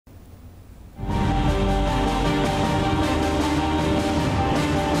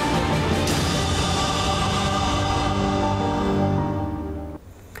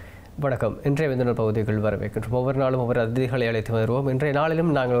வணக்கம். இன்றைய விருந்தினர் பகுதிகள் வரவேற்கின்றோம். ஒவ்வொரு நாளும் ஒவ்வொரு அதிதிகளை அழைத்து வருவோம். இன்றைய நாளிலும்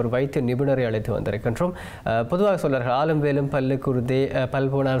நாங்கள் ஒரு வைத்திய நிபுணரை அழைத்து வந்திருக்கின்றோம். பொதுவாக சொல்வார்கள் ஆளும் வேலும் பல்லு குருதே பல்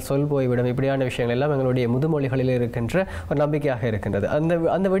போனால் சொல் போய்விடும், இப்படியான விஷயங்கள் எல்லாம் எங்களுடைய முதுமொழிகளில் இருக்கின்ற ஒரு நம்பிக்கையாக இருக்கின்றது.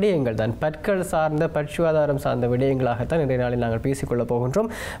 அந்த விடயங்கள் தான் பற்கள் சார்ந்த பற்சுகாதாரம் சார்ந்த விடயங்களாகத்தான் இன்றைய நாளில் நாங்கள் பேசிக்கொள்ளப் போகின்றோம்.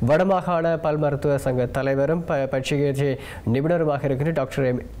 வடமாகாண பல் மருத்துவ சங்க தலைவரும் பற்சிகிச்சை நிபுணருமாக இருக்கின்ற டாக்டர்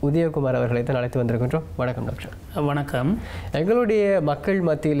M உதயகுமார் அவர்களை தான் அழைத்து வந்திருக்கின்றோம். வணக்கம் டாக்டர். வணக்கம். எங்களுடைய மக்கள்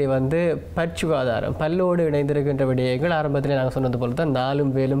மத்தியிலே பற்சுகாதாரம் பல்லோடு இணைந்திருக்கின்ற விடயங்கள் ஆரம்பத்தில் நாங்கள் சொன்னது போல தான்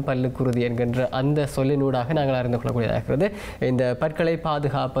நாலும் வேலும் பல்லு குருதி என்கின்ற அந்த சொல்லினூடாக நாங்கள் அறிந்து கொள்ளக்கூடியதாக இருக்கிறது. இந்த பற்களை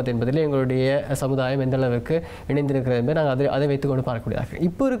பாதுகாப்பது என்பதில் எங்களுடைய சமுதாயம் எந்த அளவுக்கு இணைந்திருக்கிறது என்பதை நாங்கள் அதை வைத்துக்கொண்டு பார்க்கக்கூடியதாக.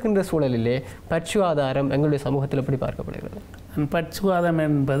 இப்போ இருக்கின்ற சூழலிலே பற்சுகாதாரம் எங்களுடைய சமூகத்தில் எப்படி பார்க்கப்படுகிறது? பற்சுகாதாரம்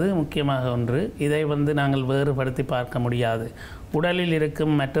என்பது முக்கியமாக ஒன்று. இதை நாங்கள் வேறுபடுத்தி பார்க்க முடியாது. உடலில்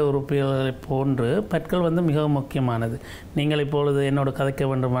இருக்கும் மற்ற உறுப்புகளை போன்று பற்கள் மிகவும் முக்கியமானது. நீங்கள் இப்பொழுது என்னோடு கதைக்க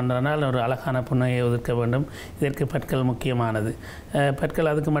வேண்டும் என்றால் ஒரு அழகான புன்னகையை ஒதுக்க வேண்டும். இதற்கு பற்கள் முக்கியமானது.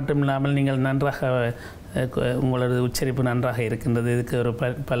 பற்கள் அதுக்கு மட்டும் இல்லாமல் நீங்கள் நன்றாக உங்களது உச்சரிப்பு நன்றாக இருக்கின்றது, இதுக்கு ஒரு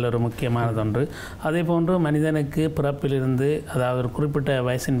பல் ஒரு முக்கியமானது ஒன்று. அதே போன்று மனிதனுக்கு பிறப்பிலிருந்து அதாவது ஒரு குறிப்பிட்ட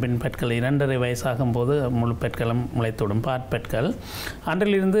வயசின் பின் பற்கள் 2.5 வயசாகும் போது முழு பற்களும் முளைத்துவிடும், பாற்பற்கள்.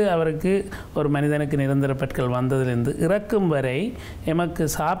 அன்றிலிருந்து அவருக்கு ஒரு மனிதனுக்கு நிரந்தர பற்கள் வந்ததிலிருந்து இறக்கும் வரை எமக்கு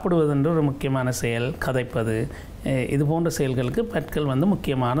சாப்பிடுவதென்று ஒரு முக்கியமான செயல், கதைப்பது, இது போன்ற செயல்களுக்கு பற்கள்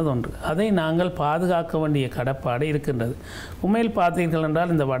முக்கியமானது ஒன்று. அதை நாங்கள் பாதுகாக்க வேண்டிய கடப்பாடு இருக்கின்றது. உண்மையில் பார்த்தீர்கள்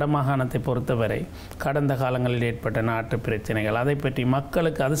என்றால் இந்த வடமாகாணத்தை பொறுத்தவரை கடந்த காலங்களில் ஏற்பட்ட நாட்டு பிரச்சனைகள், அதை பற்றி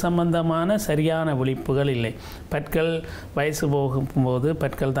மக்களுக்கு அது சம்பந்தமான சரியான விழிப்புகள் இல்லை. பற்கள் வயசு போகும்போது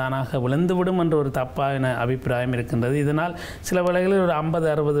பற்கள் தானாக விழுந்துவிடும் என்ற ஒரு தப்பான அபிப்பிராயம் இருக்கின்றது. இதனால் சில வேளைகளில் ஒரு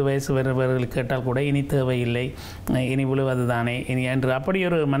 50-60 வயசு வருபவர்கள் கேட்டால் கூட இனி தேவையில்லை, இனி விழுவது தானே இனி என்று அப்படி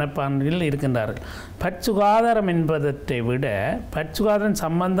ஒரு மனப்பான்மையில் இருக்கின்றார்கள். பற்சுகாதாரம் என்பதை விட பற்சுகாதாரம்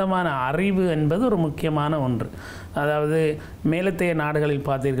சம்பந்தமான அறிவு என்பது ஒரு முக்கியமான ஒன்று. அதாவது மேலத்தைய நாடுகளில்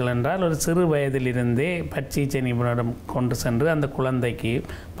பார்த்தீர்கள் என்றால் ஒரு சிறு வயதிலிருந்தே பற்சிகிச்சை நிபுணரிடம் கொண்டு சென்று அந்த குழந்தைக்கு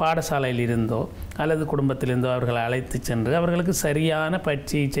பாடசாலையில் இருந்தோ அல்லது குடும்பத்திலிருந்தோ அவர்களை அழைத்து சென்று அவர்களுக்கு சரியான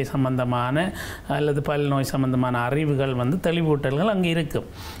பற்சிகிச்சை சம்பந்தமான அல்லது பல் நோய் சம்பந்தமான அறிவுகள் தெளிவூட்டல்கள் அங்கே இருக்கும்.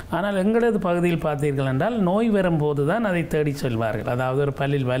 ஆனால் எங்களது பகுதியில் பார்த்தீர்கள் என்றால் நோய் வரும்போது தான் அதை தேடி சொல்வார்கள். அதாவது ஒரு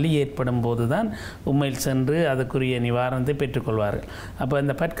பல்லில் வலி ஏற்படும் போது தான் உண்மையில் சென்று அதுக்குரிய நிவாரணத்தை பெற்றுக்கொள்வார்கள். அப்போ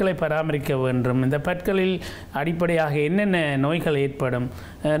இந்த பற்களை பராமரிக்க வேண்டும். இந்த பற்களில் அடிப்படையாக என்னென்ன நோய்கள் ஏற்படும்?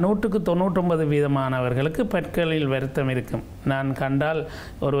 100க்கு 99% பற்களில் வருத்தம் இருக்கும். நான் கண்டால்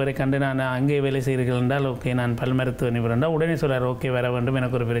ஒருவரை கண்டு நான் அங்கே வேலை செய்கிறீர்கள் என்றால் ஓகே நான் பல் மருத்துவ நிபுணர் உடனே சொல்கிறார் ஓகே வர வேண்டும்,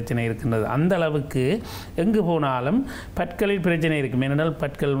 எனக்கு ஒரு பிரச்சனை இருக்கின்றது. அந்த அளவுக்கு எங்கு போனாலும் பற்களில் பிரச்சனை இருக்கும். ஏனென்றால்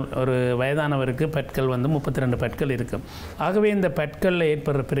பற்கள் ஒரு வயதானவருக்கு பற்கள் 32 பற்கள் இருக்கும். ஆகவே இந்த பற்களில்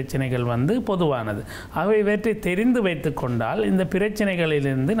ஏற்படுற பிரச்சனைகள் பொதுவானது. ஆகவே இவற்றை தெரிந்து வைத்து கொண்டால் இந்த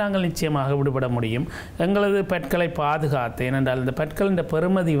பிரச்சனைகளிலிருந்து நாங்கள் நிச்சயமாக விடுபட முடியும். எங்களது பற்களை பாதுகாத்து, ஏனென்றால் இந்த பற்களின்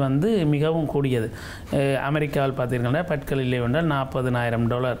பெறுமதி மிகவும் கூடியது. அமெரிக்காவில் பார்த்தீங்கன்னா பற்கள் இல்லை என்றால்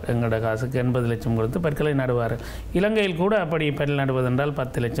 $40,000 எங்களோட காசுக்கு 80 லட்சம் கொடுத்து பற்களை நடுவார்கள். இலங்கையில் கூட அப்படி பல் நடுவதென்றால்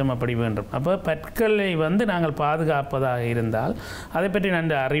 10 லட்சம் அப்படி வேண்டும். அப்போ பற்களை நாங்கள் பாதுகாப்பதாக இருந்தால், அதை பற்றி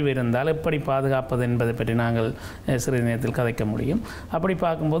நன்கு அறிவு இருந்தால் எப்படி பாதுகாப்பது என்பதை பற்றி நாங்கள் சிறிது நேரத்தில் கதைக்க முடியும். அப்படி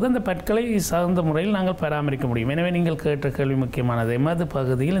பார்க்கும்போது அந்த பற்களை தகுந்த முறையில் நாங்கள் பராமரிக்க முடியும். எனவே நீங்கள் கேட்ட கேள்வி முக்கியமானது. எமது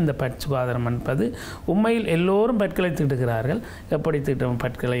பகுதியில் இந்த பற்சுகாதாரம் என்பது உண்மையில் எல்லோரும் பற்களை திட்டுகிறார்கள். எப்படி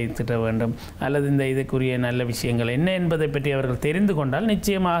பற்களை திட்ட வேண்டும் அல்லது இந்த இதுக்குரிய நல்ல விஷயங்கள் என்ன என்பதை பற்றி அவர்கள் தெரிந்து கொண்டால்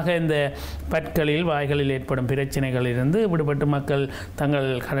நிச்சயமாக இந்த பற்களில் வாய்களில் ஏற்படும் பிரச்சனைகளிலிருந்து விடுபட்டு மக்கள் தங்கள்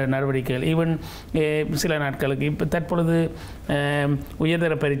நடவடிக்கைகள் ஈவன் சில நாட்களுக்கு இப்போ தற்பொழுது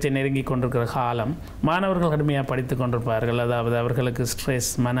உயர்தர பரீட்சை நெருங்கி கொண்டிருக்கிற காலம், மாணவர்கள் கடுமையாக படித்து கொண்டிருப்பார்கள். அதாவது அவர்களுக்கு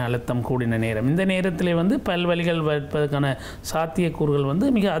ஸ்ட்ரெஸ், மன அழுத்தம் கூடின நேரம். இந்த நேரத்தில் பல்வலிகள் வருவதற்கான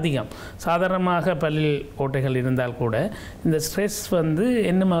சாத்தியக்கூறுகள் மிக அதிகம். சாதாரணமாக பல்லில் ஓட்டைகள் இருந்தால் கூட இந்த ஸ்ட்ரெஸ்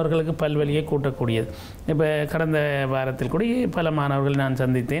இன்னும் அவர்களுக்கு பல்வலியை கூட்டக்கூடியது. இப்போ கடந்த வாரத்தில் கூட பல மாணவர்கள் நான்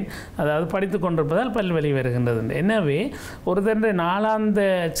சந்தித்தேன். அதாவது படித்து கொண்டிருப்பதால் பல்வலி வருகின்றது. எனவே ஒரு தடவை நாளாந்த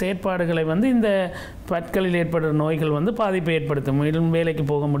செயற்பாடுகளை இந்த பற்களில் ஏற்படுற நோய்கள் பாதிப்பை ஏற்படுத்தும். வேலைக்கு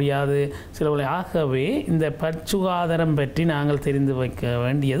போக முடியாது சில. ஆகவே இந்த பற்சுகாதாரம் பற்றி நாங்கள் தெரிந்து வைக்க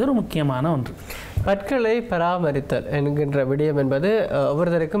வேண்டியது ஒரு முக்கியமான ஒன்று. பற்களை பராமரித்தல் என்கின்ற விடயம் என்பது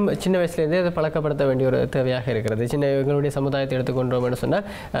ஒவ்வொருத்தருக்கும் சின்ன வயசுலேருந்தே அதை பழக்கப்படுத்த வேண்டிய ஒரு தேவையாக இருக்கிறது. எங்களுடைய சமுதாயத்தை எடுத்துக்கொண்டோம் என்று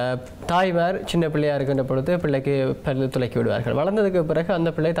சொன்னால் தாய்மார் சின்ன பிள்ளையாக இருக்கின்ற பொழுது பிள்ளைக்கு பல் துளைக்கி விடுவார்கள். வளர்ந்ததுக்கு பிறகு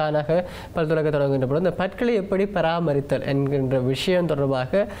அந்த பிள்ளை தானாக பல் துளைக்க தொடங்குகின்ற பொழுது இந்த பற்களை எப்படி பராமரித்தல் என்கின்ற விஷயம்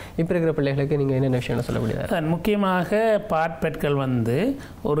தொடர்பாக இப்போ இருக்கிற பிள்ளைகளுக்கு நீங்கள் என்னென்ன விஷயம் சொல்ல முடியாது? முக்கியமாக பாற்பற்கள்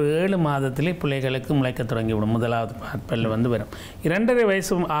ஒரு 7 மாதத்திலே பிள்ளைகளுக்கு முளைக்க தொடங்கிவிடும். முதலாவது பாற்பல் வரும். 2.5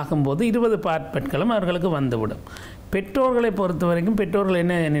 வயசு ஆகும்போது 20 பாற்பற்களும் அவர்களுக்கு வந்துவிடும். பெற்றோர்களை பொறுத்த வரைக்கும் பெற்றோர்கள்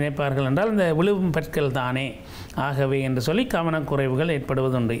என்ன நினைப்பார்கள் என்றால் இந்த விழுவும் பற்கள் தானே ஆகவே என்று சொல்லி கவனக்குறைவுகள்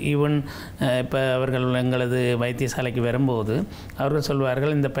ஏற்படுவதுண்டு. ஈவன் இப்போ அவர்கள் எங்களது வைத்தியசாலைக்கு வரும்போது அவர்கள்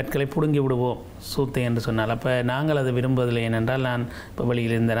சொல்வார்கள் இந்த பற்களை பிடுங்கி விடுவோம் சூத்தை என்று சொன்னால். அப்போ நாங்கள் அதை விரும்புவதில்லை. ஏனென்றால் நான் இப்போ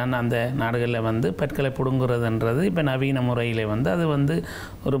வெளியில் இருந்தேன், அந்த நாடுகளில் வந்து பற்களை பிடுங்குறதுன்றது இப்போ நவீன முறையில் வந்து அது வந்து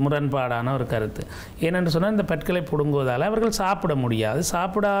ஒரு முரண்பாடான ஒரு கருத்து. ஏனென்று சொன்னால் இந்த பற்களை பிடுங்குவதால் அவர்கள் சாப்பிட முடியாது.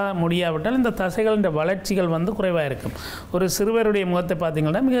 சாப்பிட முடியாவிட்டால் இந்த தசைகளின் வளர்ச்சிகள் வந்து குறைவாக இருக்கும். ஒரு சிறுவருடைய முகத்தை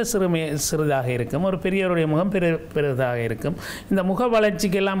பார்த்திங்கன்னா மிக சிறிதாக இருக்கும், ஒரு பெரியவருடைய முகம் பெரிதாக இருக்கும். இந்த முக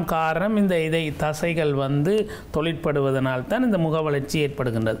வளர்ச்சிக்கெல்லாம் காரணம் இந்த தசைகள் வந்து தொழிற்படுவதனால்தான் இந்த முக வளர்ச்சி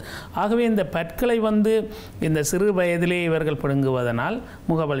ஏற்படுகின்றது. ஆகவே இந்த பற்களை வந்து இந்த சிறு வயதிலே இவர்கள் பிடுங்குவதனால்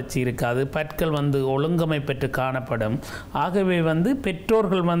முக வளர்ச்சி இருக்காது, பற்கள் வந்து ஒழுங்கமை பெற்று காணப்படும். ஆகவே வந்து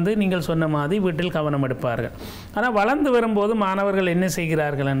பெற்றோர்கள் வந்து நீங்கள் சொன்ன மாதிரி வீட்டில் கவனம் எடுப்பார்கள். ஆனால் வளர்ந்து வரும்போது மாணவர்கள் என்ன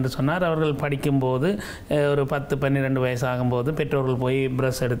செய்கிறார்கள் என்று சொன்னால், அவர்கள் படிக்கும்போது ஒரு 10-12 வயசு ஆகும்போது பெற்றோர்கள் போய்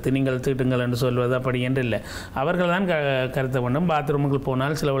ப்ரஷ் எடுத்து நீங்கள் தீட்டுங்கள் என்று சொல்வது அப்படி என்று இல்லை. அவர்கள் தான் கருத்த வேண்டும். பாத்ரூமுக்கு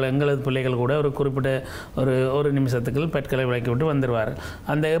போனால் சில எங்களது பிள்ளைகள் கூட ஒரு குறிப்பிட்ட ஒரு நிமிஷத்துக்கு பற்களை விளக்கி விட்டு வந்துடுவார்கள்.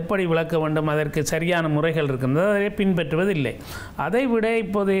 அந்த எப்படி விளக்க வேண்டும் அதற்கு சரியான முறைகள் இருக்கின்றது, அதை பின்பற்றுவதில்லை. அதை விட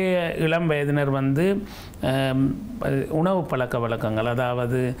இப்போதைய இளம் வயதினர் வந்து உணவு பழக்க வழக்கங்கள்,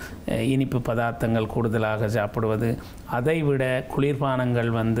 அதாவது இனிப்பு பதார்த்தங்கள் கூடுதலாக சாப்பிடுவது, அதை விட குளிர்பானங்கள்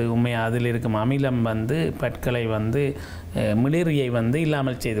வந்து உண்மையாக அதில் இருக்கும் அமிலம் வந்து பற்களை வந்து மிளிரியை வந்து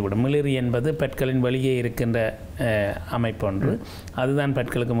இல்லாமல் செய்துவிடும். மிளிரி என்பது பற்களின் வெளியே இருக்கின்ற அமைப்பு ஒன்று, அதுதான்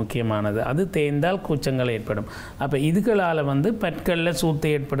பற்களுக்கு முக்கியமானது. அது தேய்ந்தால் கூச்சங்கள் ஏற்படும். அப்போ இதுகளால் வந்து பற்களில்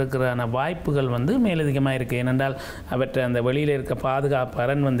சூத்தை ஏற்படுகிற வாய்ப்புகள் வந்து மேலதிகமாக இருக்குது. ஏனென்றால் அவற்றை அந்த வெளியில் இருக்க பாதுகாப்பு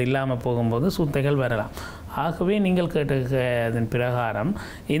அரண் வந்து இல்லாமல் போகும்போது சூத்தைகள் வரலாம். ஆகவே நீங்கள் கேட்டதன் பிரகாரம்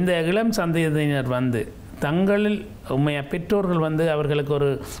இந்த இளம் சந்ததியினர் வந்து தங்களில் உண்மையாக பெற்றோர்கள் வந்து அவர்களுக்கு ஒரு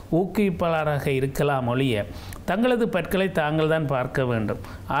ஊக்குவிப்பாளராக இருக்கலாம் ஒழிய தங்களது பற்களை தாங்கள் தான் பார்க்க வேண்டும்.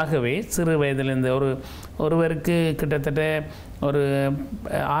 ஆகவே சிறு வயதிலிருந்து ஒருவருக்கு கிட்டத்தட்ட ஒரு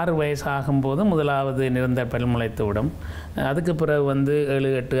 6 வயசு ஆகும்போது முதலாவது நிரந்தர பல் முளைத்து விடும். அதுக்கு பிறகு வந்து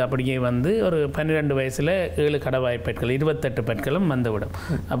 7-8 அப்படியே வந்து ஒரு 12 வயசில் 7 கடவாய் பற்கள் 28 பற்களும் வந்துவிடும்.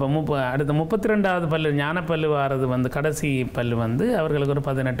 அப்போ அடுத்த 32வது பல்லு ஞானப்பல்லு வாரது வந்து கடைசி பல்லு வந்து அவர்களுக்கு ஒரு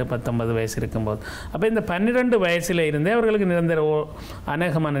 18-19 வயசு இருக்கும்போது. அப்போ இந்த 12 வயசில் இருந்தே அவர்களுக்கு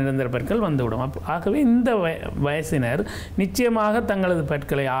அநேகமான நிரந்தர பற்கள் வந்துவிடும். ஆகவே இந்த வயசினர் நிச்சயமாக தங்களது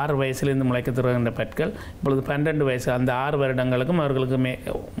பற்களை 6 வயசிலிருந்து முளைக்க தொடங்குகின்ற பற்கள் இப்பொழுது 12 வயசு அந்த 6 வருடங்களுக்கும் அவர்களுக்கு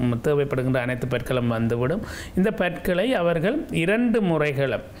தேவைப்படுகின்ற அனைத்து பற்களும் வந்துவிடும். இந்த பற்களை அவர்கள் 2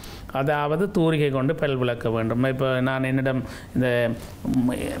 முறைகளும், அதாவது தூரிகை கொண்டு பல் விளக்க வேண்டும். இப்போ நான் என்னிடம் இந்த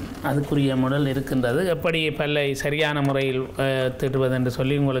அதுக்குரிய முடல் இருக்கின்றது, எப்படி பல்லை சரியான முறையில் திட்டுவது என்று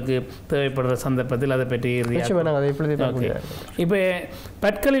சொல்லி உங்களுக்கு தேவைப்படுற சந்தர்ப்பத்தில் அதை பற்றி இப்போ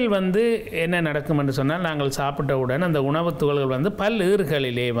பற்களில் வந்து என்ன நடக்கும் என்று சொன்னால், நாங்கள் சாப்பிட்டவுடன் அந்த உணவுத் துகள்கள் வந்து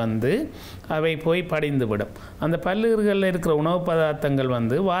பல்லீறுகளிலே வந்து அவை போய் படிந்துவிடும். அந்த பல்லீறுகளில் இருக்கிற உணவு பதார்த்தங்கள்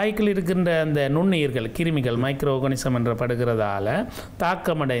வந்து வாய்க்குள் இருக்கின்ற அந்த நுண்ணுயிர்கள் கிருமிகள் மைக்ரோ ஆர்கானிசம் என்ற படுகிறதால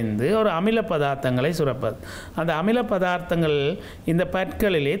தாக்கமடைந்து ஒரு அமில பதார்த்தங்களை சுரப்பது. அந்த அமில பதார்த்தங்கள் இந்த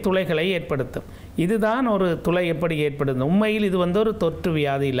பற்களிலே துளைகளை ஏற்படுத்தும். இதுதான் ஒரு துளை எப்படி ஏற்படுது. உண்மையில் இது வந்து ஒரு தொற்று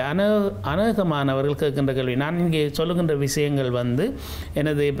வியாதி இல்லை. அநேகமானவர்கள் கேட்கின்ற கேள்வி, நான் இங்கே சொல்லுகின்ற விஷயங்கள் வந்து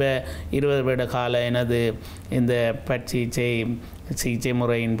எனது இப்போ 20 வருட கால எனது இந்த சிகிச்சை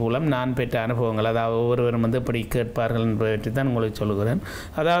முறையின் மூலம் நான் பெற்ற அனுபவங்கள், அதாவது ஒவ்வொருவரும் வந்து எப்படி கேட்பார்கள் என்பதை பற்றி தான் உங்களுக்கு சொல்லுகிறேன்.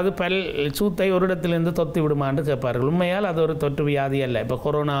 அதாவது சூத்தை ஒரு இடத்திலிருந்து தொத்தி விடுமான்னு கேட்பார்கள். உண்மையால் அது ஒரு தொற்று வியாதி அல்ல. இப்போ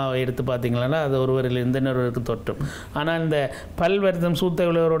கொரோனாவை எடுத்து பார்த்தீங்களா, அது ஒருவரிலிருந்து இன்னொருவருக்கு தொற்றும். ஆனால் இந்த பல் வருத்தம் சூத்தை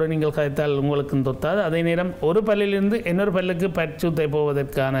உள்ளவரோடு நீங்கள் கதைத்தால் உங்களுக்கும் தொத்தாது. அதே நேரம் ஒரு பல்லிலிருந்து இன்னொரு பல்லுக்கு பற்சூத்தை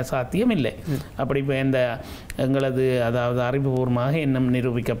போவதற்கான சாத்தியம் இல்லை. அப்படி இப்போ எங்களது அதாவது அறிவுபூர்வமாக இன்னும்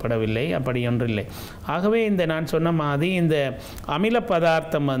நிரூபிக்கப்படவில்லை, அப்படி ஒன்றில்லை. ஆகவே இந்த நான் சொன்ன மாதிரி இந்த அமில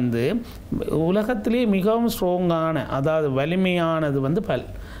பதார்த்தம் வந்து உலகத்திலே மிகவும் ஸ்ட்ராங்கான, அதாவது வலிமையானது வந்து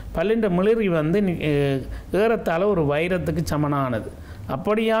பல்லின்ற மிளிரி வந்து ஏறத்தாழ ஒரு வைரத்துக்கு சமனானது.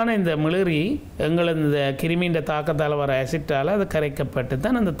 அப்படியான இந்த மிளிரி எங்களது இந்த கிருமியின் தாக்கத்தால் வர அசிட்டால் அது கரைக்கப்பட்டு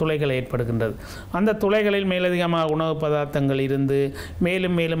தான் அந்த துளைகள் ஏற்படுகின்றது. அந்த துளைகளில் மேலதிகமாக உணவு பதார்த்தங்கள் இருந்து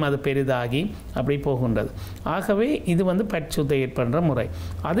மேலும் மேலும் அது பெரிதாகி அப்படி போகின்றது. ஆகவே இது வந்து பற்சூத்தை ஏற்படுற முறை.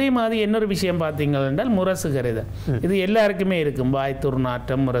 அதே மாதிரி இன்னொரு விஷயம் பார்த்தீங்கள் என்றால் முரசுகரிதல். இது எல்லாருக்குமே இருக்கும். வாய்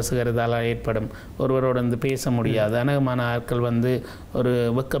துர்நாற்றம் முரசுகரிதால் ஏற்படும். ஒருவரோடு வந்து பேச முடியாது. அநேகமான ஆட்கள் வந்து ஒரு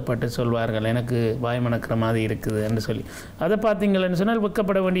வெக்கப்பட்டு சொல்வார்கள், எனக்கு வாய் மணக்கிற மாதிரி இருக்குது என்று சொல்லி. அதை பார்த்தீங்கன்னு சொன்னால்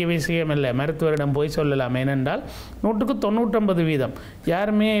வெக்கப்பட வேண்டிய விஷயம் இல்லை. மருத்துவரிடம் போய் சொல்லலாம். ஏனென்றால் 100க்கு 99%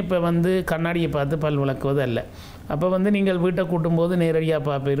 யாருமே இப்போ வந்து கண்ணாடியை பார்த்து பல் விளக்குவது அல்ல. அப்போ வந்து நீங்கள் வீட்டை கூட்டும்போது நேரடியாக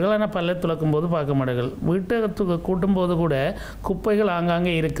பார்ப்பீர்கள், ஆனால் பல்லை துளக்கும் போது பார்க்க மாட்டீர்கள். வீட்டை கூட்டும்போது கூட குப்பைகள்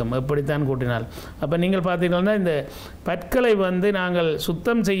ஆங்காங்கே இருக்கும் எப்படித்தான் கூட்டினால். அப்போ நீங்கள் பார்த்தீங்கன்னா இந்த பற்களை வந்து நாங்கள்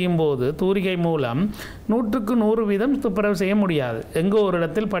சுத்தம் செய்யும் போது தூரிகை மூலம் 100% துப்புரவு செய்ய முடியாது. எங்கோ ஒரு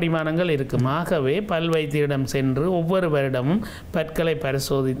இடத்தில் படிமானங்கள் இருக்கும். ஆகவே பல் வைத்தியரிடம் சென்று ஒவ்வொரு வருடமும் பற்களை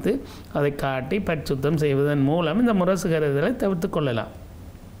பரிசோதித்து அதை காட்டி பற்சுத்தம் செய்வதன் மூலம் இந்த முரசு கருதலை தவிர்த்து கொள்ளலாம்.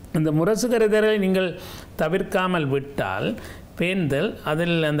 இந்த முரசு கருதலை நீங்கள் தவிர்க்காமல் விட்டால் பேந்தல்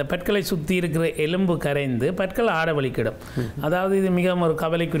அதில் அந்த பற்களை சுற்றி இருக்கிற எலும்பு கரைந்து பற்கள் ஆட வலிக்கிடும். அதாவது இது மிகவும் ஒரு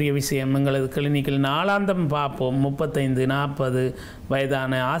கவலைக்குரிய விஷயம். எங்களது கிளினிக்கில் நாளாந்தம் பார்ப்போம். 35-40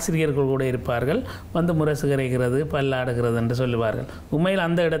 வயதான ஆசிரியர்கள் கூட இருப்பார்கள். வந்து முரசு கரைகிறது, பல் ஆடுகிறது என்று சொல்லுவார்கள். உண்மையில்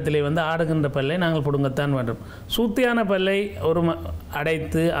அந்த இடத்திலே வந்து ஆடுகின்ற பல்லை நாங்கள் பிடுங்கத்தான் வேண்டும். சூத்தியான பல்லை ஒரு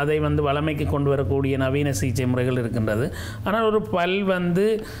அடைத்து அதை வந்து வளமைக்கு கொண்டு வரக்கூடிய நவீன சிகிச்சை முறைகள் இருக்கின்றது. ஆனால் ஒரு பல் வந்து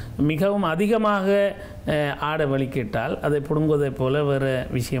மிகவும் அதிகமாக ஆட வலிக்கிட்டால் அதை பிடுங்குவதை போல வேறு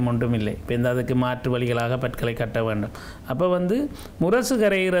விஷயம் ஒன்றும் இல்லை. இப்போ இந்த அதுக்கு மாற்று வழிகளாக பற்களை கட்ட வேண்டும். அப்போ வந்து முரசு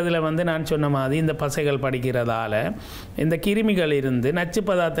கரைகிறதுல வந்து நான் சொன்ன மாதிரி இந்த பசைகள் படிக்கிறதால இந்த கிருமிகள் இருந்து நச்சு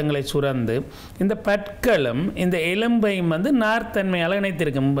பதார்த்தங்களை சுரந்து இந்த பற்களும் இந்த எலும்பையும் வந்து நார்த்தன்மையால்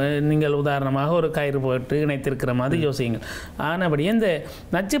இணைத்திருக்கும். நீங்கள் உதாரணமாக ஒரு கயிறு போட்டு இணைத்திருக்கிற மாதிரி யோசியுங்கள். ஆனபடியே இந்த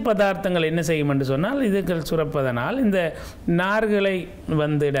நச்சு பதார்த்தங்கள் என்ன செய்யும் என்று சொன்னால் இதுகள் சுரப்பதனால் இந்த நார்களை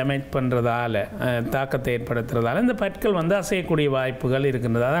வந்து டேமேஜ் பண்ணுறதால தாக்கத்தை ஏற்படுத்துறதால இந்த பற்கள் வந்து அசையக்கூடிய வாய்ப்புகள்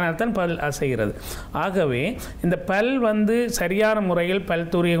இருக்கின்றது. அதனால் தான் பல் அசைகிறது. ஆகவே இந்த பல் வந்து சரியான முறையில் பல்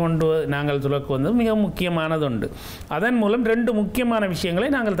தூரியை கொண்டு நாங்கள் துலக்குவது மிக முக்கியமானது உண்டு. அதன் மூலம் 2 முக்கியமான விஷயங்களை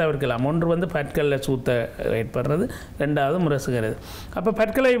நாங்கள் தவிர்க்கலாம். ஒன்று வந்து பற்களில் சூத்த ஏற்படுறது, 2வது முரசுகிறது. அப்போ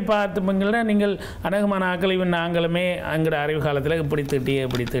பற்களை பார்த்துப்பீங்கன்னா நீங்கள் அநேகமான ஆக்கள் நாங்களுமே எங்களோட அறிவு காலத்தில் இப்படி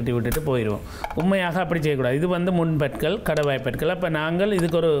தீட்டி விட்டுட்டு போயிடுவோம். உண்மையாக அப்படி செய்யக்கூடாது. இது வந்து முன்பற்கள், கடவாய் பற்கள். அப்போ நாங்கள்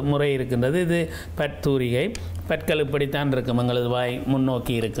இதுக்கு ஒரு முறை இருக்கின்றது. இது பற்தூரிகை. பற்கள் இப்படித்தான் இருக்கும், எங்களது வாய்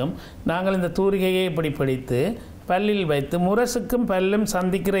முன்னோக்கி இருக்கும். நாங்கள் இந்த தூரிகையை இப்படி பிடித்து பல்லில் வைத்து முரசுக்கும் பல்லும்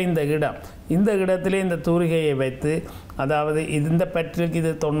சந்திக்கிற இந்த இடத்திலே இந்த தூரிகையை வைத்து, அதாவது இந்த பற்றுக்கு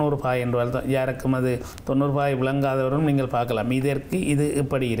இது 90 பாய் என்றால் தான் யாருக்கும் அது 90 பாய் விளங்காதவரும் நீங்கள் பார்க்கலாம். இதற்கு இது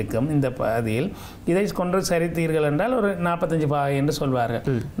இப்படி இருக்கும். இந்த பாதியில் இதை கொண்டு சரித்தீர்கள் என்றால் ஒரு 45 பாகை என்று சொல்வார்கள்.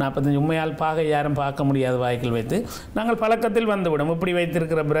 45 உண்மையால் பாகை யாரும் பார்க்க முடியாத வாய்க்கில் வைத்து நாங்கள் பழக்கத்தில் வந்துவிடும். இப்படி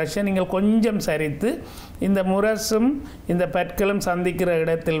வைத்திருக்கிற ப்ரஷை நீங்கள் கொஞ்சம் சரித்து இந்த முரசும் இந்த பற்களும் சந்திக்கிற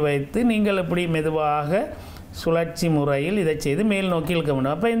இடத்தில் வைத்து நீங்கள் இப்படி மெதுவாக சுழற்சி முறையில் இதை செய்து மேல் நோக்கி இழுக்க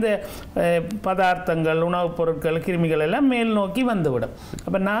வேண்டும். அப்போ இந்த பதார்த்தங்கள், உணவுப் பொருட்கள், கிருமிகள் எல்லாம் மேல் நோக்கி வந்துவிடும்.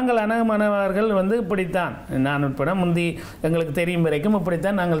 அப்போ நாங்கள் அநேகமானவர்கள் வந்து இப்படித்தான், நான் உட்பட முந்தி எங்களுக்கு தெரியும் வரைக்கும்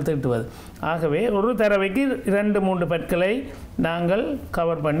இப்படித்தான் நாங்கள் தீட்டுவது. ஆகவே ஒரு தடவைக்கு 2-3 பற்களை நாங்கள்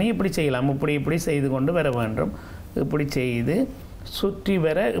கவர் பண்ணி இப்படி செய்யலாம். இப்படி செய்து கொண்டு வர வேண்டும். இப்படி செய்து சுற்றி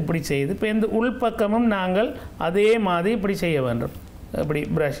வர இப்படி செய்து இப்போ இந்த உள்பக்கமும் நாங்கள் அதே மாதிரி இப்படி செய்ய வேண்டும். அப்படி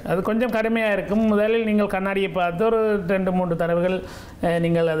ப்ரஷ் அது கொஞ்சம் கடுமையாக இருக்கும். முதலில் நீங்கள் கண்ணாடியை பார்த்து ஒரு 2-3 தடவைகள்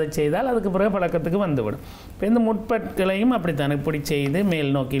நீங்கள் அதை செய்தால் அதுக்கு பிறகு பழக்கத்துக்கு வந்துவிடும். இப்போ இந்த முற்பற்களையும் அப்படித்தான் இப்படி செய்து மேல்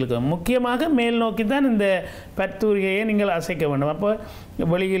நோக்கி இழுக்கும். முக்கியமாக மேல் நோக்கி தான் இந்த பற்தூரிகையை நீங்கள் அசைக்க வேண்டும். அப்போ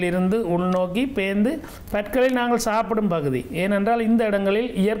வெளியில் இருந்து உள்நோக்கி பேர்ந்து பற்களில் நாங்கள் சாப்பிடும் பகுதி. ஏனென்றால் இந்த இடங்களில்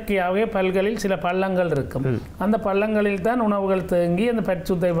இயற்கையாகவே பல்களில் சில பள்ளங்கள் இருக்கும். அந்த பள்ளங்களில் தான் உணவுகள் தேங்கி அந்த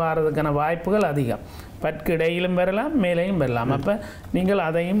பற்சுத்தை வாரதுக்கான வாய்ப்புகள் அதிகம். பற்கு இடையிலும் பெறலாம், மேலேயும் பெறலாம். அப்போ நீங்கள்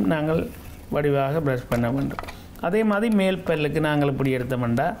அதையும் நாங்கள் வடிவாக ப்ரஷ் பண்ண வேண்டும். அதே மாதிரி மேல் பல்லுக்கு நாங்கள் இப்படி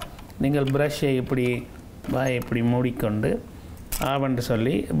எடுத்தோம்னா நீங்கள் ப்ரஷ்ஷை இப்படி வாயை இப்படி மூடிக்கொண்டு ஆவென்று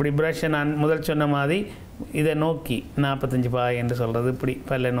சொல்லி இப்படி ப்ரஷ்ஷை நான் முதல் சொன்ன மாதிரி இதை நோக்கி 45 பாய் என்று சொல்கிறது இப்படி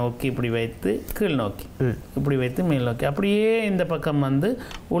பல்லை நோக்கி இப்படி வைத்து கீழ் நோக்கி இப்படி வைத்து மேல் நோக்கி அப்படியே இந்த பக்கம் வந்து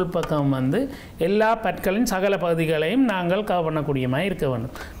உள்பக்கம் வந்து எல்லா பற்களின் சகல பகுதிகளையும் நாங்கள் கவர் பண்ணக்கூடிய மாதிரி இருக்க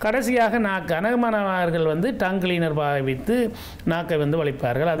வேண்டும். கடைசியாக நாக்கு அநேகமானவர்கள் வந்து டங் கிளீனர் பாவித்து நாக்கை வந்து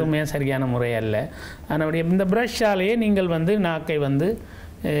வலிப்பார்கள். அதுவுமே சரியான முறை அல்ல. ஆனால் இந்த ப்ரஷ்ஷாலேயே நீங்கள் வந்து நாக்கை வந்து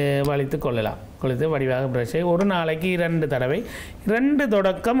வலித்து கொள்ளலாம். கொளுத்து வடிவாக ப்ரஷ்ஷை ஒரு நாளைக்கு 2 தடவை 2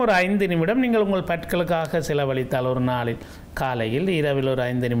 தொடக்கம் ஒரு 5 நிமிடம் நீங்கள் உங்கள் பற்களுக்காக செலவழித்தால், ஒரு நாளில் காலையில் இரவில் ஒரு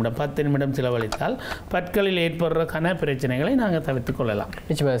 5 நிமிடம் 10 நிமிடம் செலவழித்தால் பற்களில் ஏற்படுற பிரச்சனைகளை நாங்கள் தவிர்த்து கொள்ளலாம்.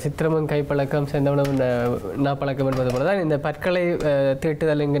 நிச்சயமாக சித்திரமும் கைப்பழக்கம் சேர்ந்தவனும் நாப்பழக்கம் என்பது போல தான் இந்த பற்களை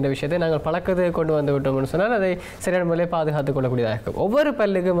தீட்டுதல் என்கின்ற விஷயத்தை நாங்கள் பழக்கத்தை கொண்டு வந்து விட்டோம்னு சொன்னால் அதை சரியான முறையில் பாதுகாத்துக் கொள்ளக்கூடியதாக இருக்கும். ஒவ்வொரு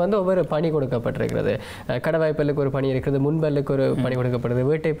பல்லுக்கும் வந்து ஒவ்வொரு பணி கொடுக்கப்பட்டிருக்கிறது. கடவாய் பல்லுக்கு ஒரு பணி இருக்கிறது, முன்பல்லுக்கு ஒரு பணி கொடுக்கப்படுது,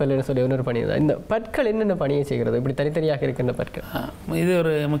 வேட்டை பல்லுன்னு சொல்லி இன்னொரு பணி. இந்த பற்கள் என்னென்ன பணியை செய்கிறது? இப்படி தனித்தனியாக இருக்கின்ற பற்கள், இது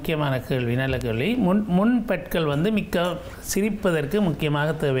ஒரு முக்கியமான கேள்வி, நல்ல கேள்வி. முன் பற்கள் வந்து மிக்க சிரிப்பதற்கு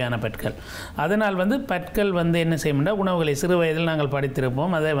முக்கியமாக தேவையான பற்கள். அதனால் வந்து பற்கள் வந்து என்ன செய்யணும்னா உணவுகளை சிறு வயதில் நாங்கள்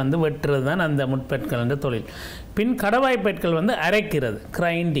படித்திருப்போம், அதை வந்து வெட்டுறது தான் அந்த முற்பற்கள் என்ற தொழில். பின் கடவாய் பற்கள் வந்து அரைக்கிறது,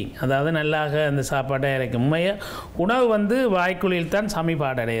 கிரைண்டிங், அதாவது நல்லாக அந்த சாப்பாட்டை அரைக்கும். உண்மையாக உணவு வந்து வாய்க்குழியில் தான்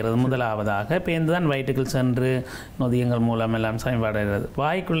சமிபாடடைகிறது முதலாவதாக, பேர்ந்து தான் வயிற்றுக்குள் சென்று நொதியங்கள் மூலம் எல்லாம் சமிபாடடைகிறது.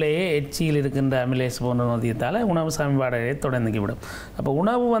 வாய்க்குள்ளேயே எச்சியில் இருக்கின்ற அமிலேஸ் போன்ற நொதியத்தால் உணவு சமிபாடடைய தொடர்ந்துவிடும். அப்போ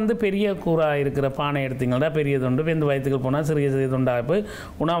உணவு வந்து பெரிய கூறாக இருக்கிற பானை எடுத்தீங்கன்னா பெரிய துண்டு, பேருந்து வயிற்றுக்குள் போனால் சிறிய சிறிய துண்டாக போய்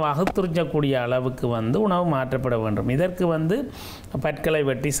உணவு அகத்துறிஞ்சக்கூடிய அளவுக்கு வந்து உணவு மாற்றப்பட வேண்டும். இதற்கு வந்து பற்களை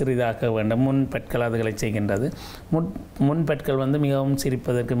வெட்டி சிறிதாக்க வேண்டும். முன் பற்கள் அதுகளை செய்கின்றது. முன் பற்கள் வந்து மிகவும்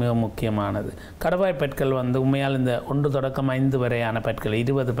சிரிப்பதற்கு மிக முக்கியமானது. கடவாய் பற்கள் வந்து உண்மையால் இந்த 1 தொடக்கம் 5 வரையான பற்கள்,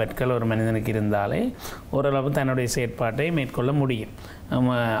 20 பற்கள் ஒரு மனிதனுக்கு இருந்தாலே ஓரளவு தன்னுடைய செயற்பாட்டை மேற்கொள்ள முடியும்.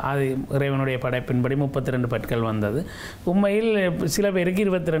 அது இறைவனுடைய படைப்பின்படி 32 பற்கள் வந்தது. உண்மையில் சில பேருக்கு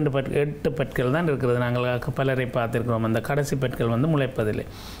 8 பற்கள் தான் இருக்கிறது. நாங்கள் பலரை பார்த்துருக்கிறோம். அந்த கடைசி பற்கள் வந்து முளைப்பதில்லை.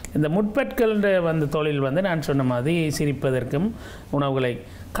 இந்த முட்பற்கள் வந்து தொழில் வந்து நான் சொன்ன மாதிரி சிரிப்பதற்கும் உணவுகளை,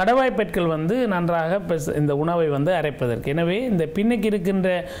 கடவாய் பற்கள் வந்து நன்றாக இந்த உணவை வந்து அரைப்பதற்கு. எனவே இந்த பின்னுக்கு இருக்கின்ற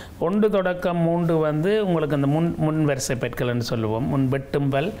 1 தொடக்கம் 3 வந்து உங்களுக்கு அந்த முன் வரிசை பற்கள் என்று சொல்லுவோம். முன்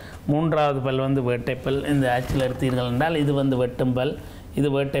வெட்டும்பல், 3வது பல் வந்து வேட்டைப்பல். இந்த ஆட்சியில் எடுத்தீர்கள் என்றால் இது வந்து வெட்டும்பல், இது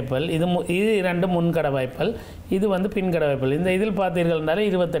வேட்டைப்பல், இது 2 முன் கடவாய்ப்பல், இது வந்து பின் கடவாய்ப்பல். இந்த இதில் பார்த்தீர்கள் என்றாலே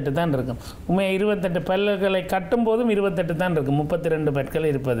 28 தான் இருக்கும். உண்மையாக 28 பல்களை கட்டும் போதும் 28 தான் இருக்கும், 32 பற்கள்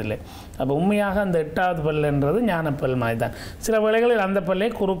இருப்பதில்லை. அப்போ உண்மையாக அந்த 8வது பல் என்றது ஞானப்பல் மாதிரி தான். சில வேளைகளில் அந்த பல்லை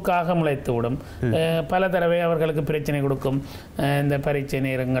குறுக்காக முளைத்து விடும். பல தடவை அவர்களுக்கு பிரச்சனை கொடுக்கும். இந்த பரீட்சை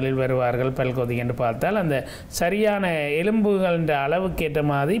நேரங்களில் வருவார்கள் பல்கொதி என்று பார்த்தால் அந்த சரியான எலும்புகள் அளவுக்கேற்ற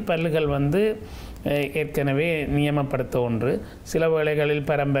மாதிரி பல்லுகள் வந்து ஏற்கனவே நியமப்படுத்த ஒன்று. சில வேளைகளில்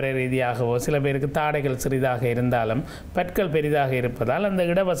பரம்பரை ரீதியாகவோ சில பேருக்கு தாடைகள் சிறிதாக இருந்தாலும் பற்கள் பெரிதாக இருப்பதால் அந்த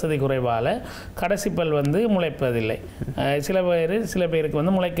இடவசதி குறைவால் கடைசி பல் வந்து முளைப்பதில்லை. சில பேருக்கு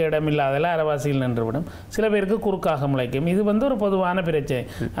வந்து முளைக்க இடமில்லாதல அரவாசியில் நின்றுவிடும். சில பேருக்கு குறுக்காக முளைக்கும். இது வந்து ஒரு பொதுவான பிரச்சனை.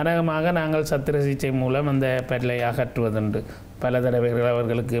 அநேகமாக நாங்கள் சத்திர சிகிச்சை மூலம் அந்த பல்லை அகற்றுவதுண்டு. பல தடவைகள்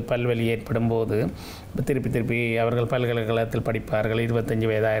அவர்களுக்கு பல்வலி ஏற்படும் போது திருப்பி அவர்கள் பல்கலைக்கழகத்தில் படிப்பார்கள். 25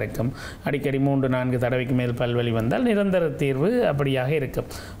 வயதாக இருக்கும். அடிக்கடி 3-4 தடவைக்கு மேல் பல்வலி வந்தால் நிரந்தர தீர்வு அப்படியாக இருக்கும்.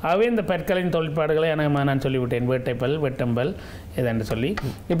 ஆகவே இந்த பற்களின் தொழிற்பாடுகளை நான் சொல்லிவிட்டேன். வேட்டைப்பல், வெட்டம்பல் இதென்று சொல்லி.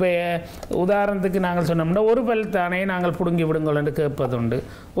 இப்போ உதாரணத்துக்கு நாங்கள் சொன்னோம்னா ஒரு பல் தானே நாங்கள் பிடுங்கி விடுங்கள் என்று கேட்பதுண்டு.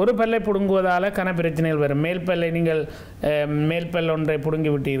 ஒரு பல்லை பிடுங்குவதால் கன பிரச்சனைகள் வரும். மேல் பல் ஒன்றை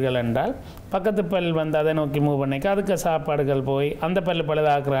பிடுங்கி விட்டீர்கள் என்றால் பக்கத்து பல் வந்து அதை நோக்கி மூவ் பண்ணிக்க அதுக்கு சாப்பாடுகள் போய் அந்த பல்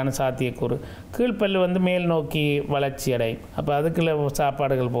பழுதாக்குறான சாத்தியக்கூறு. கீழ்ப்பல் வந்து மேல் நோக்கி வளர்ச்சி அடையும். அப்போ அதுக்குள்ள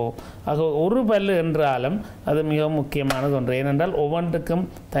சாப்பாடுகள் போகும். ஆக ஒரு பல் என்றாலும் அது மிகவும் முக்கியமானது ஒன்று. ஏனென்றால் ஒவ்வொன்றுக்கும்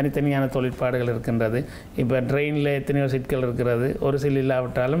தனித்தனியான தொழிற்பாடுகள் இருக்கின்றது. இப்போ ட்ரெயினில் எத்தனையோ சிற்கள் இருக்கிறது. ஒரு சில்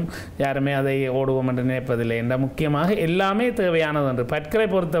இல்லாவிட்டாலும் யாருமே அதை ஓடுவோம் என்று நினைப்பதில்லை. என்றால் முக்கியமாக எல்லாமே தேவையானது ஒன்று. பற்களை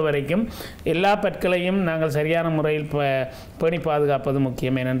பொறுத்த வரைக்கும் எல்லா பற்களையும் நாங்கள் சரியான முறையில் பேணி பாதுகாப்பது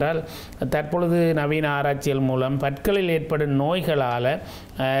முக்கியம். ஏனென்றால் தற்பொழுது நவீன ஆராய்ச்சிகள் மூலம் பற்களில் ஏற்படும் நோய்களால்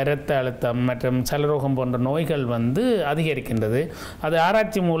இரத்த அழுத்தம் மற்றும் சலரோகம் போன்ற நோய்கள் வந்து அதிகரிக்கின்றது. அது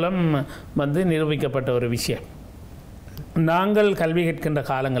ஆராய்ச்சி மூலம் வந்து நிரூபிக்கப்பட்ட ஒரு விஷயம். நாங்கள் கல்வி கேட்கின்ற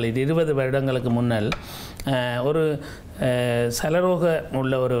காலங்களில் 20 வருடங்களுக்கு முன்னால் ஒரு சலரோக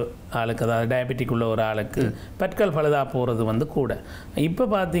உள்ள ஒரு ஆளுக்கு, அதாவது டயபெட்டிக் உள்ள ஒரு ஆளுக்கு பற்கள் பழுதாக போகிறது வந்து கூட. இப்போ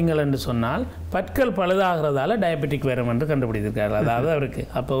பார்த்தீங்கள் என்று சொன்னால் பற்கள் பழுதாகிறதால டயபெட்டிக் வரும் என்று கண்டுபிடித்திருக்காரு. அதாவது அவருக்கு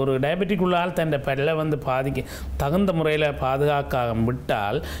அப்போ ஒரு டயபெட்டிக் உள்ள ஆள் தன் பல்லை வந்து தகுந்த முறையில் பாதுகாக்க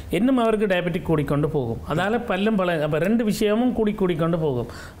விட்டால் இன்னும் அவருக்கு டயபெட்டிக் கூடிக்கொண்டு போகும். அதால் பல்லும் அப்போ 2 விஷயமும் கூடிக்கொண்டு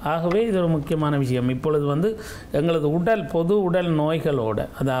போகும். ஆகவே இது ஒரு முக்கியமான விஷயம். இப்பொழுது வந்து எங்களது பொது உடல் நோய்களோடு,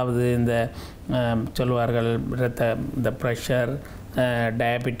 அதாவது இந்த சொல்வார்கள் இந்த ப்ரெஷர்,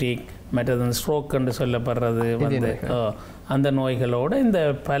 டயபெட்டிக், மற்றது ஸ்ட்ரோக் என்று சொல்லப்படுறது வந்து அந்த நோய்களோடு இந்த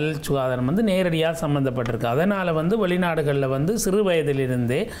பல் சுகாதாரம் வந்து நேரடியாக சம்மந்தப்பட்டிருக்கு. அதனால் வந்து வெளிநாடுகளில் வந்து சிறு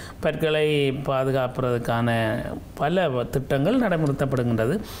வயதிலிருந்தே பற்களை பாதுகாப்பதற்கான பல திட்டங்கள்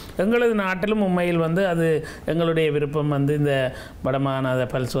நடைமுறைப்படுகின்றது. எங்களது நாட்டிலும் உண்மையில் வந்து அது எங்களுடைய விருப்பம். வந்து இந்த வடமாகாண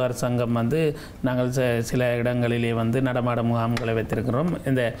பல் சுகாதார சங்கம் வந்து நாங்கள் சில இடங்களிலே வந்து நடமாட முகாம்களை வைத்திருக்கிறோம்.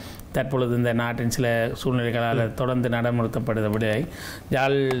 இந்த தற்பொழுது இந்த நாட்டின் சில சூழ்நிலைகளால் தொடர்ந்து நடைமுறைப்படுத்தவில்லை.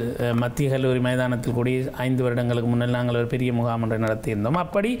 யாழ் மத்திய கல்லூரி மைதானத்தில் கூடி 5 வருடங்களுக்கு முன்னால் நாங்கள் ஒரு பெரிய முகாம் ஒன்றை நடத்தியிருந்தோம்.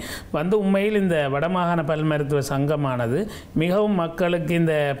 அப்படி வந்து உண்மையில் இந்த வடமாகாண பல் மருத்துவ சங்கமானது மிகவும் மக்களுக்கு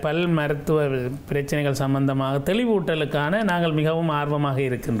இந்த பல் மருத்துவ பிரச்சனைகள் சம்பந்தமாக தெளிவூட்டலுக்கான நாங்கள் மிகவும் ஆர்வமாக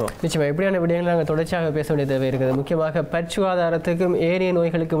இருக்கின்றோம். நிச்சயமாக இப்படியான விடயங்கள் நாங்கள் தொடர்ச்சியாக பேச வேண்டிய தேவை இருக்கிறது. முக்கியமாக பற் சுகாதாரத்துக்கும் ஏனைய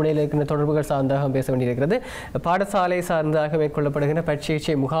நோய்களுக்கும் இடையில் இருக்கின்ற தொடர்புகள் சார்ந்தாக பேச வேண்டியிருக்கிறது. பாடசாலை சார்ந்தாக மேற்கொள்ளப்படுகின்ற பற்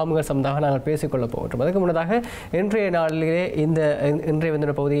சிகிச்சை முகாம்கள் சம்பந்தமாக நாங்கள் பேசிக்கொள்ளப் போகின்றோம். அதுக்கு முன்னதாக இன்றைய நாளிலே இன்றைய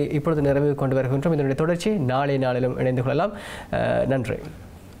வந்து பகுதியை இப்பொழுது நிறைவு கொண்டு வருகின்றோம். இதனுடைய தொடர்ச்சி நாளை நாளிலும் இணைந்து கொள்ளலாம். நன்றி.